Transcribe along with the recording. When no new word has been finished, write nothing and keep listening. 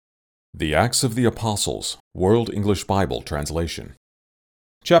The Acts of the Apostles, World English Bible Translation.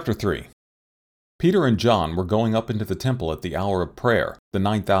 Chapter 3. Peter and John were going up into the temple at the hour of prayer, the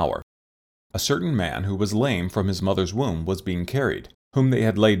 9th hour. A certain man who was lame from his mother's womb was being carried, whom they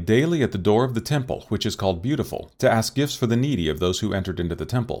had laid daily at the door of the temple, which is called Beautiful, to ask gifts for the needy of those who entered into the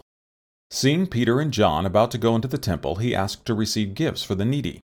temple. Seeing Peter and John about to go into the temple, he asked to receive gifts for the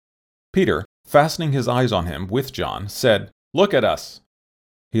needy. Peter, fastening his eyes on him with John, said, "Look at us."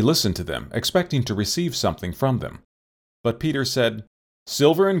 He listened to them, expecting to receive something from them. But Peter said,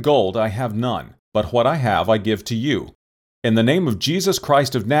 "Silver and gold I have none, but what I have I give to you. In the name of Jesus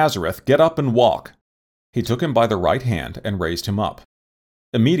Christ of Nazareth, get up and walk." He took him by the right hand and raised him up.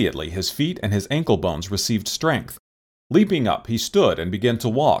 Immediately his feet and his ankle bones received strength. Leaping up, he stood and began to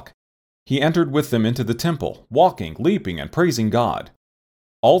walk. He entered with them into the temple, walking, leaping, and praising God.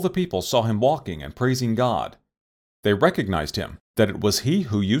 All the people saw him walking and praising God. They recognized him, that it was he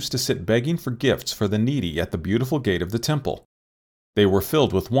who used to sit begging for gifts for the needy at the beautiful gate of the temple. They were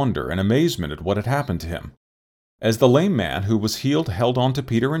filled with wonder and amazement at what had happened to him. As the lame man who was healed held on to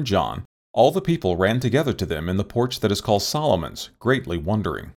Peter and John, all the people ran together to them in the porch that is called Solomon's, greatly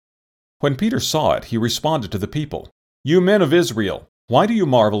wondering. When Peter saw it, he responded to the people, "You men of Israel, why do you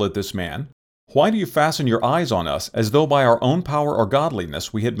marvel at this man? Why do you fasten your eyes on us as though by our own power or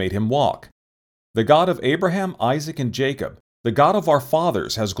godliness we had made him walk? The God of Abraham, Isaac, and Jacob, the God of our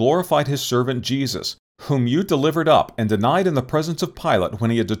fathers, has glorified his servant Jesus, whom you delivered up and denied in the presence of Pilate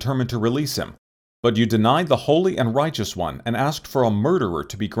when he had determined to release him. But you denied the Holy and Righteous One, and asked for a murderer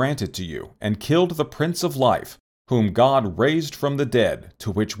to be granted to you, and killed the Prince of Life, whom God raised from the dead,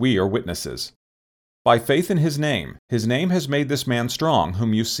 to which we are witnesses. By faith in his name has made this man strong,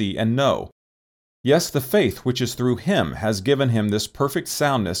 whom you see and know. Yes, the faith which is through him has given him this perfect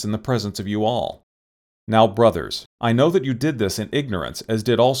soundness in the presence of you all. Now, brothers, I know that you did this in ignorance, as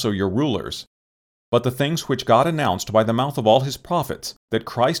did also your rulers. But the things which God announced by the mouth of all his prophets, that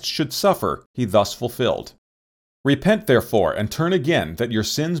Christ should suffer, he thus fulfilled. Repent therefore, and turn again, that your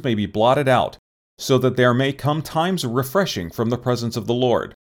sins may be blotted out, so that there may come times of refreshing from the presence of the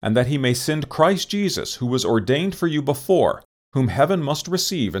Lord, and that he may send Christ Jesus, who was ordained for you before, whom heaven must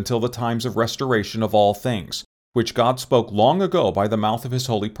receive until the times of restoration of all things, which God spoke long ago by the mouth of his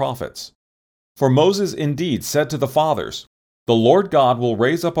holy prophets. For Moses indeed said to the fathers, 'The Lord God will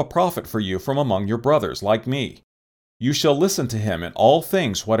raise up a prophet for you from among your brothers, like me. You shall listen to him in all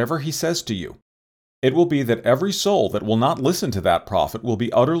things whatever he says to you.' It will be that every soul that will not listen to that prophet will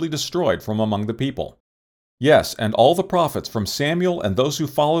be utterly destroyed from among the people. Yes, and all the prophets from Samuel and those who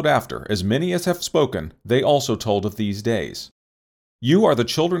followed after, as many as have spoken, they also told of these days. You are the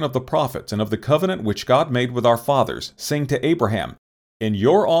children of the prophets and of the covenant which God made with our fathers, saying to Abraham, 'In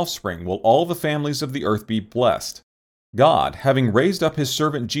your offspring will all the families of the earth be blessed.' God, having raised up his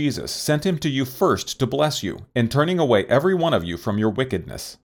servant Jesus, sent him to you first to bless you, in turning away every one of you from your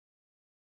wickedness.